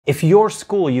If your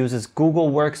school uses Google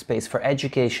Workspace for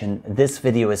education, this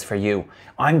video is for you.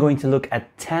 I'm going to look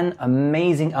at 10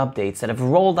 amazing updates that have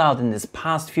rolled out in this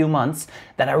past few months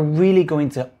that are really going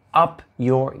to up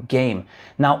your game.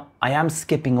 Now, I am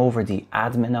skipping over the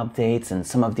admin updates and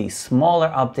some of the smaller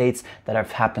updates that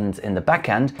have happened in the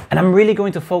backend, and I'm really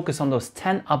going to focus on those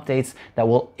 10 updates that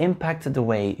will impact the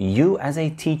way you as a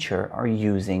teacher are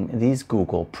using these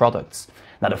Google products.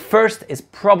 Now, the first is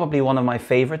probably one of my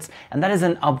favorites, and that is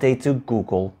an update to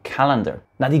Google Calendar.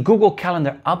 Now, the Google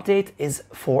Calendar update is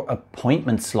for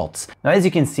appointment slots. Now, as you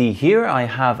can see here, I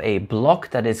have a block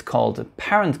that is called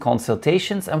Parent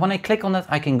Consultations, and when I click on it,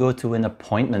 I can go to an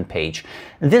appointment page.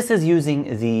 This is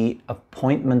using the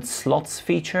appointment slots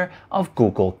feature of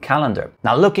Google Calendar.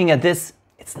 Now, looking at this,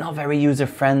 it's not very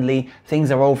user-friendly.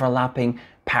 Things are overlapping.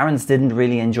 Parents didn't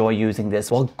really enjoy using this.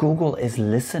 Well, Google is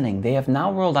listening. They have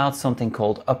now rolled out something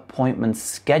called appointment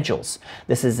schedules.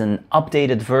 This is an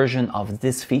updated version of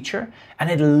this feature, and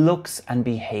it looks and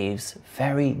behaves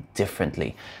very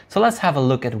differently. So let's have a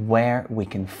look at where we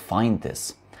can find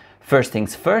this. First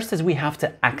things first is we have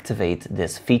to activate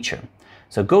this feature.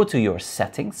 So go to your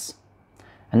settings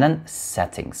and then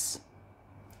settings.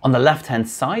 On the left-hand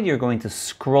side, you're going to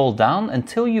scroll down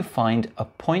until you find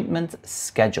appointment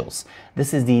schedules.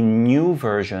 This is the new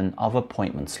version of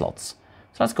appointment slots.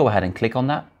 So let's go ahead and click on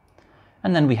that.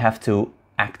 And then we have to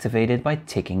activate it by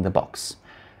ticking the box.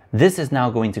 This is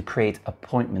now going to create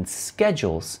appointment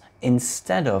schedules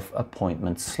instead of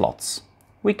appointment slots.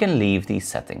 We can leave these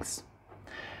settings.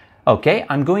 Okay,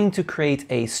 I'm going to create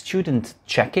a student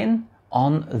check-in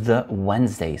on the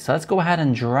Wednesday. So let's go ahead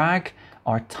and drag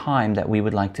our time that we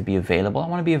would like to be available. I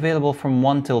want to be available from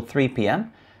 1 till 3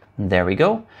 p.m. There we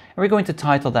go. And we're going to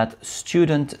title that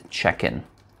Student Check-in.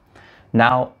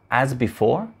 Now, as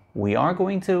before, we are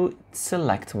going to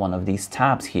select one of these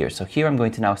tabs here. So here I'm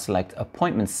going to now select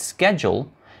Appointment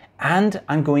Schedule, and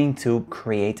I'm going to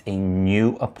create a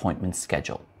new appointment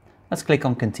schedule. Let's click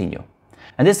on Continue.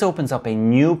 And this opens up a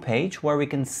new page where we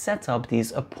can set up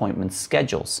these appointment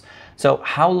schedules. So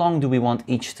how long do we want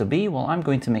each to be? Well, I'm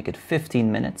going to make it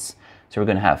 15 minutes. So we're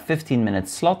going to have 15-minute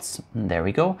slots. And there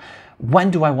we go.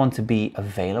 When do I want to be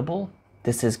available?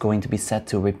 This is going to be set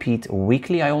to repeat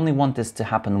weekly. I only want this to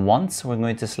happen once. So we're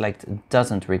going to select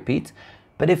doesn't repeat.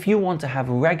 But if you want to have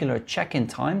regular check-in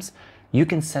times, you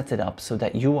can set it up so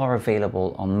that you are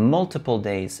available on multiple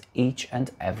days each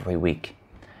and every week.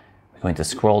 Going to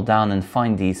scroll down and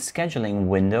find the scheduling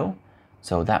window.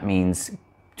 So that means,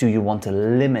 do you want to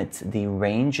limit the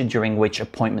range during which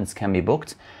appointments can be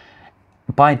booked?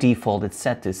 By default, it's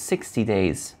set to 60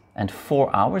 days and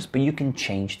 4 hours, but you can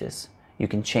change this. You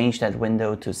can change that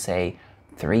window to say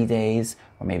 3 days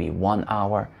or maybe 1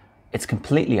 hour. It's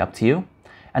completely up to you.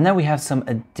 And then we have some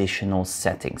additional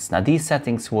settings. Now, these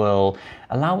settings will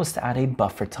allow us to add a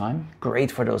buffer time, great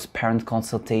for those parent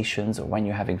consultations or when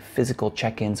you're having physical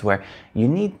check-ins where you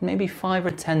need maybe 5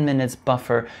 or 10 minutes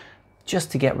buffer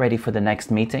just to get ready for the next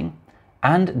meeting,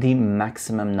 and the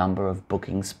maximum number of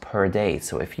bookings per day.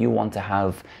 So if you want to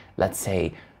have, let's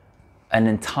say, an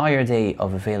entire day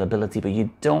of availability, but you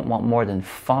don't want more than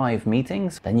 5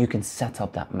 meetings, then you can set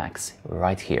up that max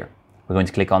right here. We're going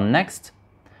to click on Next.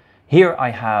 Here I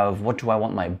have, what do I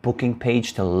want my booking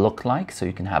page to look like? So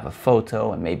you can have a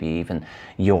photo and maybe even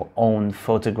your own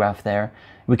photograph there.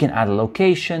 We can add a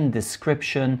location,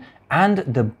 description, and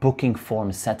the booking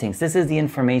form settings. This is the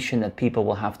information that people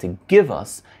will have to give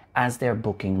us as they're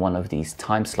booking one of these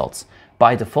time slots.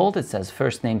 By default, it says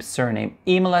first name, surname,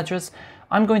 email address.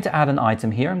 I'm going to add an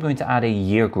item here. I'm going to add a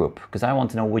year group because I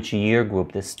want to know which year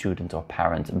group this student or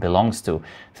parent belongs to.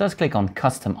 So let's click on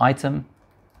Custom Item,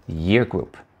 Year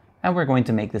Group. And we're going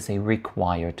to make this a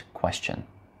required question.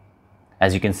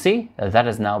 As you can see, that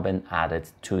has now been added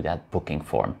to that booking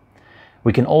form.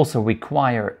 We can also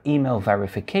require email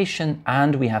verification,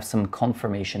 and we have some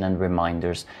confirmation and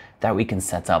reminders that we can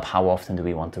set up. How often do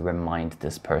we want to remind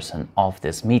this person of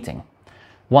this meeting?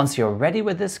 Once you're ready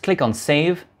with this, click on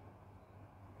Save,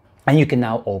 and you can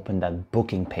now open that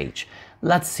booking page.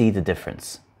 Let's see the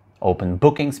difference. Open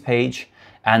Bookings page,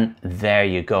 and there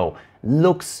you go.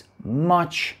 Looks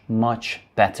much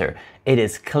better. It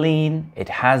is clean. It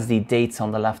has the dates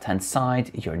on the left-hand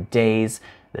side, your days,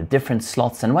 the different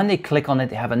slots, and when they click on it,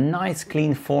 they have a nice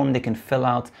clean form they can fill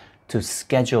out to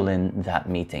schedule in that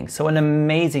meeting. So an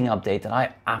amazing update that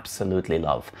I absolutely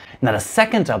love. Now, the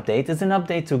second update is an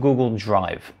update to Google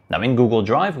Drive. Now, in Google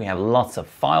Drive, we have lots of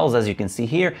files, as you can see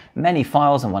here, many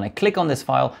files, and when I click on this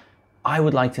file, I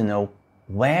would like to know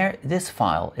where this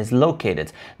file is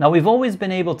located. Now, we've always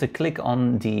been able to click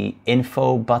on the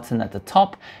info button at the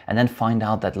top and then find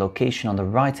out that location on the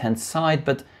right hand side,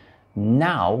 but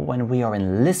Now, when we are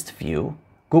in list view,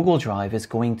 Google Drive is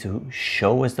going to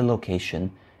show us the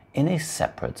location in a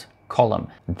separate column.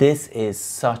 This is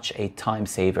such a time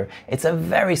saver. It's a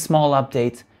very small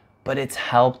update, but it's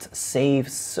helped save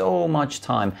so much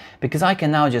time because I can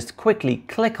now just quickly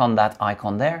click on that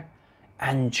icon there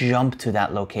and jump to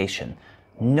that location.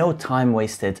 No time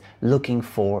wasted looking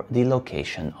for the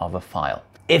location of a file.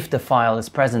 If the file is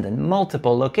present in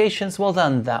multiple locations, well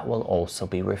then that will also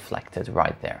be reflected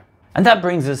right there. And that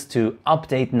brings us to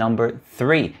update number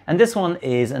 3. And this one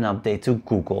is an update to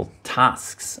Google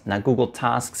Tasks. Now, Google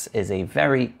Tasks is a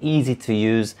very easy to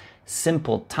use,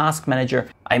 simple task manager.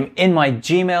 I'm in my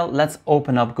Gmail. Let's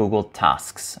open up Google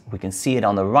Tasks. We can see it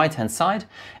on the right-hand side.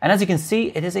 And as you can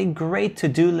see, it is a great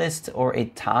to-do list or a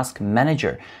task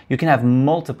manager. You can have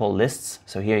multiple lists.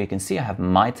 So here you can see I have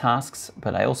my tasks,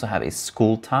 but I also have a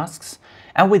school tasks.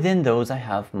 And within those, I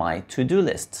have my to-do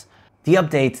lists. The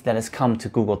update that has come to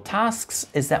Google Tasks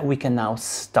is that we can now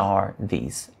star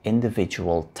these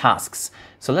individual tasks.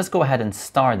 So let's go ahead and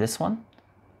star this one.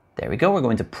 There we go. We're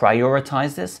going to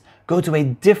prioritize this. Go to a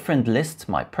different list,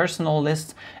 my personal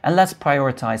list, and let's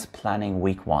prioritize planning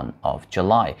week 1 of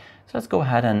July. So let's go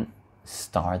ahead and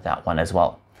star that one as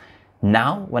well.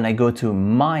 Now, when I go to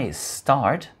my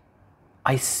start,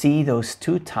 I see those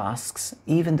 2 tasks,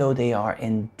 even though they are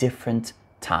in different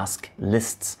task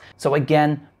lists. So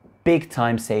again, big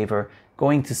time saver,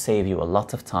 going to save you a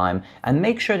lot of time and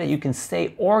make sure that you can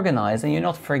stay organized and you're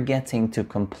not forgetting to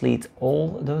complete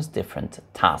all those different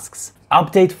tasks.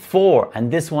 Update 4,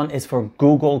 and this one is for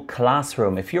Google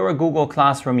Classroom. If you're a Google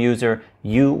Classroom user,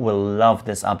 you will love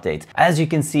this update. As you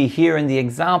can see here in the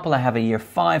example, I have a year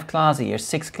 5 class, a year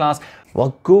 6 class.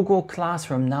 Well, Google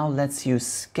Classroom now lets you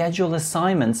schedule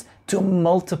assignments to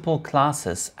multiple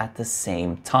classes at the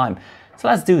same time. So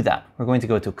let's do that. We're going to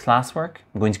go to classwork.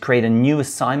 I'm going to create a new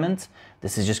assignment.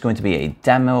 This is just going to be a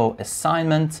demo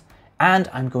assignment, and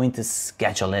I'm going to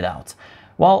schedule it out.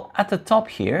 Well, at the top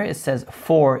here, it says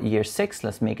for year 6.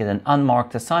 Let's make it an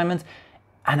unmarked assignment.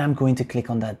 And I'm going to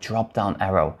click on that drop-down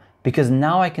arrow because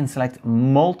now I can select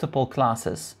multiple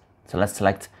classes. So let's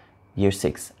select year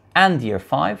 6 and year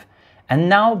 5. And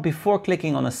now before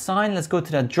clicking on assign, let's go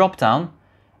to that drop-down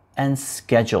and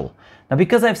schedule. Now,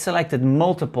 because I've selected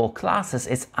multiple classes,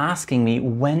 it's asking me,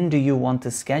 when do you want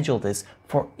to schedule this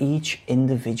for each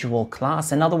individual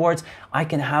class? In other words, I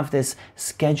can have this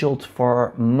scheduled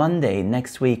for Monday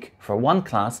next week for one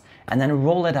class and then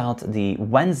roll it out the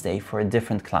Wednesday for a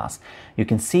different class. You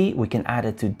can see we can add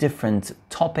it to different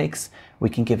topics. We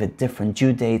can give it different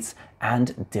due dates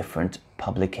and different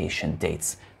publication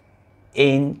dates.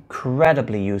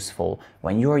 Incredibly useful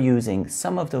when you're using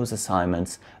some of those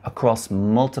assignments across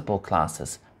multiple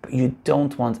classes, but you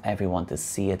don't want everyone to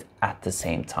see it at the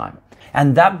same time.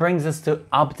 And that brings us to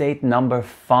update number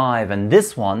 5, and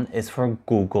this one is for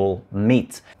Google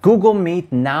Meet. Google Meet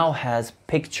now has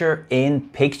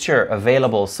picture-in-picture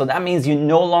available, so that means you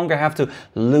no longer have to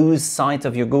lose sight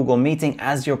of your Google meeting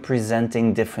as you're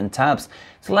presenting different tabs.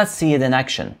 So let's see it in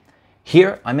action.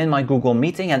 Here, I'm in my Google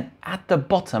meeting, and at the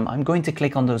bottom, I'm going to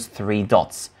click on those 3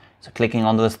 dots. So clicking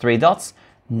on those 3 dots,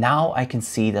 now I can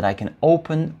see that I can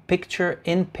open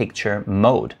picture-in-picture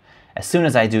mode. As soon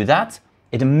as I do that,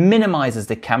 it minimizes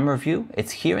the camera view.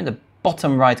 It's here in the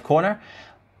bottom right corner,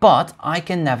 but I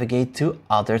can navigate to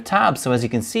other tabs. So as you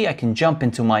can see, I can jump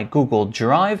into my Google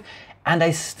Drive, and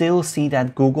I still see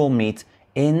that Google Meet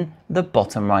in the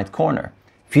bottom right corner.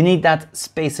 If you need that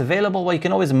space available, well, you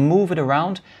can always move it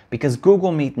around because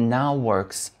Google Meet now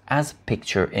works as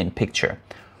picture-in-picture.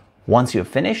 Once you've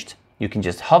finished, you can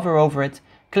just hover over it,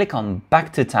 click on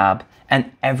Back to Tab,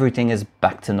 and everything is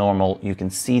back to normal. You can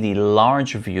see the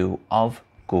large view of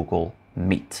Google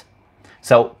Meet.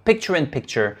 So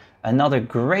picture-in-picture, another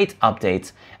great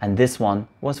update, and this one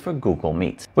was for Google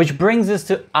Meet. Which brings us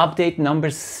to update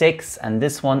number 6, and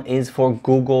this one is for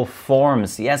Google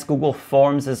Forms. Yes, Google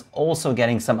Forms is also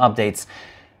getting some updates.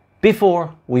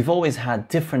 Before, we've always had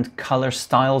different color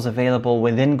styles available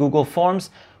within Google Forms.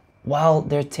 Well,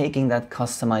 they're taking that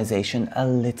customization a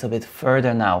little bit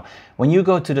further now. When you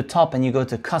go to the top and you go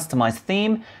to Customize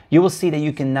Theme, you will see that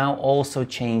you can now also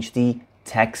change the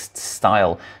text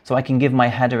style. So I can give my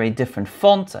header a different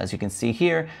font, as you can see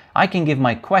here. I can give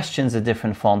my questions a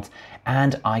different font,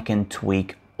 and I can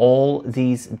tweak all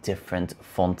these different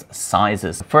font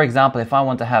sizes. For example, if I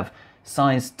want to have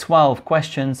size 12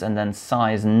 questions and then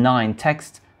size 9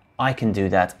 text, I can do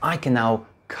that. I can now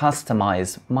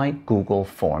customize my Google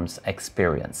Forms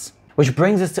experience. Which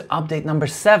brings us to update number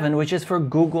 7, which is for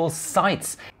Google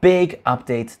Sites. Big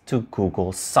update to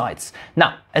Google Sites.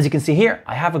 Now, as you can see here,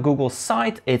 I have a Google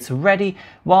site, it's ready.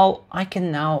 Well, I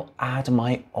can now add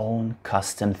my own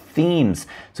custom themes.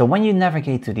 So when you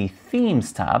navigate to the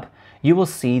Themes tab, you will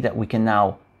see that we can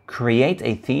now create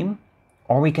a theme,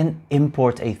 or we can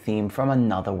import a theme from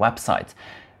another website.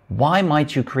 Why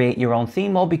might you create your own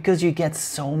theme? Well, because you get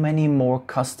so many more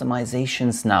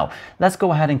customizations now. Let's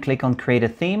go ahead and click on Create a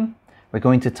Theme. We're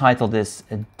going to title this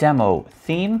Demo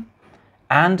Theme,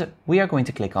 and we are going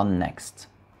to click on Next.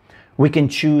 We can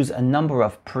choose a number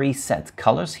of preset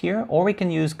colors here, or we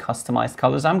can use customized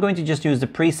colors. I'm going to just use the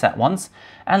preset ones,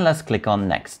 and let's click on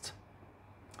Next.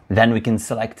 Then we can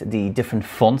select the different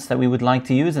fonts that we would like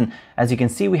to use. And as you can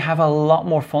see, we have a lot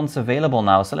more fonts available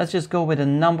now. So let's just go with a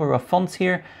number of fonts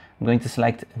here. I'm going to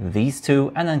select these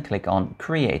two and then click on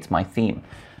Create My Theme.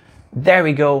 There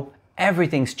we go.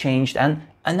 Everything's changed. And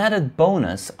an added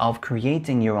bonus of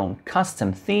creating your own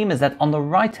custom theme is that on the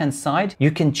right-hand side, you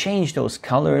can change those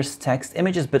colors, text,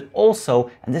 images, but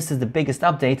also, and this is the biggest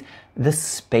update, the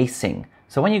spacing.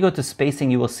 So when you go to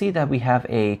spacing, you will see that we have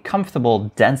a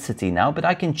comfortable density now, but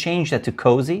I can change that to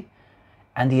cozy,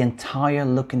 and the entire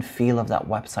look and feel of that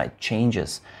website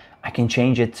changes. I can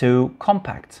change it to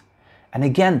compact. And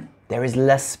again, there is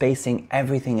less spacing.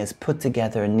 Everything is put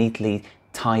together neatly,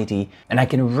 tidy, and I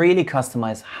can really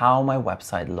customize how my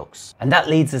website looks. And that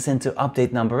leads us into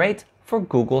update number 8 for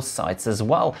Google Sites as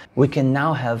well. We can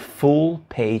now have full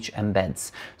page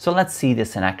embeds. So let's see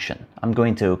this in action. I'm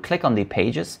going to click on the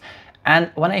pages,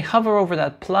 and when I hover over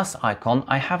that plus icon,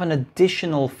 I have an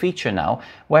additional feature now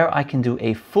where I can do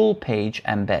a full page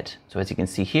embed. So as you can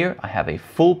see here, I have a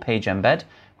full page embed.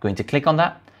 I'm going to click on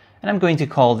that, and I'm going to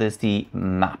call this the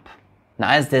map.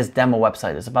 Now, as this demo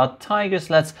website is about tigers,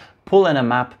 let's pull in a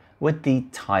map with the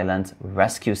Thailand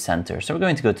Rescue Center. So we're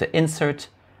going to go to Insert,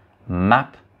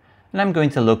 Map, and I'm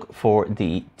going to look for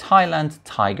the Thailand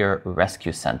Tiger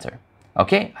Rescue Center.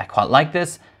 Okay, I quite like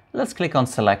this. Let's click on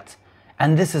Select,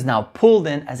 and this is now pulled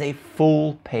in as a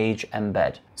full page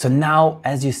embed. So now,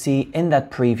 as you see in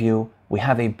that preview, we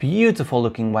have a beautiful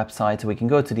looking website. We can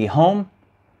go to the home.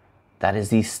 That is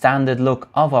the standard look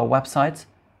of our website.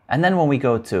 And then when we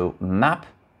go to map,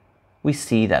 we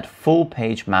see that full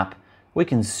page map. We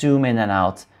can zoom in and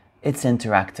out. It's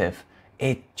interactive.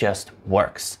 It just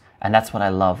works. And that's what I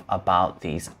love about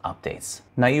these updates.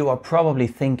 Now you are probably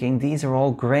thinking these are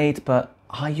all great, but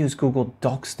I use Google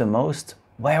Docs the most.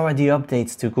 Where are the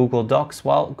updates to Google Docs?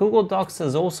 Well, Google Docs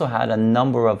has also had a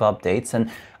number of updates,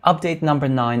 and update number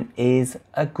 9 is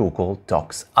a Google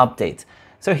Docs update.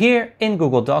 So here in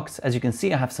Google Docs, as you can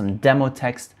see, I have some demo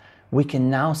text. We can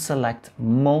now select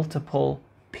multiple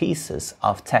pieces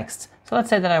of text. So let's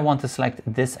say that I want to select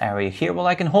this area here. Well,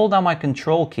 I can hold down my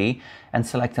control key and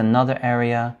select another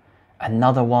area,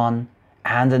 another one,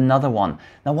 and another one.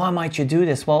 Now, why might you do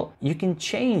this? Well, you can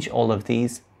change all of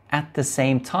these at the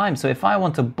same time. So if I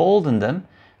want to bolden them,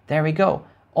 there we go.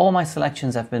 All my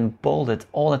selections have been bolded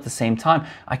all at the same time.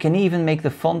 I can even make the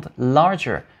font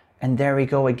larger. And there we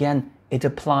go again. It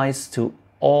applies to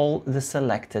all the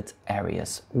selected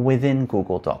areas within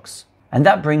Google Docs. And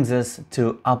that brings us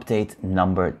to update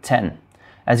number 10.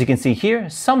 As you can see here,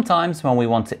 sometimes when we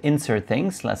want to insert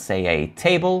things, let's say a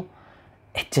table,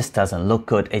 it just doesn't look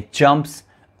good. It jumps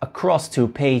across 2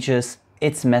 pages,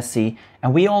 it's messy,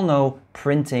 and we all know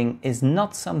printing is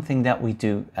not something that we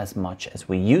do as much as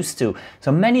we used to.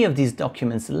 So many of these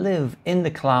documents live in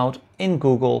the cloud, in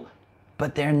Google,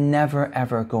 but they're never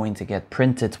ever going to get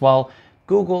printed. Well,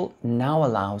 Google now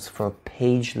allows for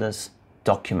pageless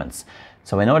documents.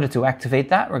 So in order to activate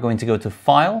that, we're going to go to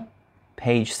File,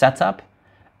 Page Setup,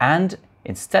 and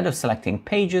instead of selecting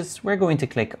pages, we're going to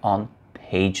click on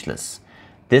Pageless.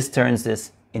 This turns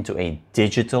this into a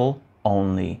digital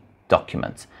only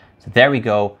document. So there we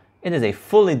go. It is a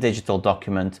fully digital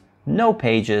document, no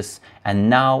pages. And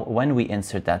now when we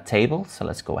insert that table, so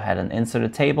let's go ahead and insert a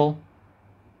table,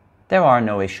 there are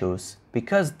no issues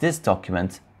because this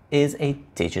document is a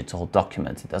digital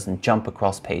document. It doesn't jump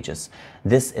across pages.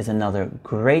 This is another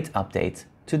great update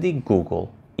to the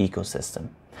Google ecosystem.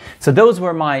 So those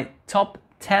were my top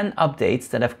 10 updates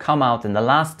that have come out in the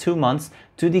last 2 months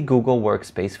to the Google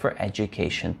Workspace for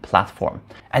Education platform.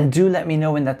 And do let me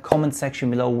know in that comment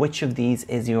section below which of these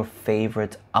is your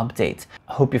favorite update.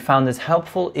 I hope you found this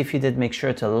helpful. If you did, make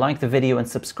sure to like the video and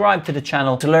subscribe to the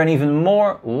channel. To learn even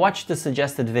more, watch the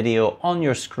suggested video on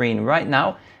your screen right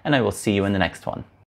now, and I will see you in the next one.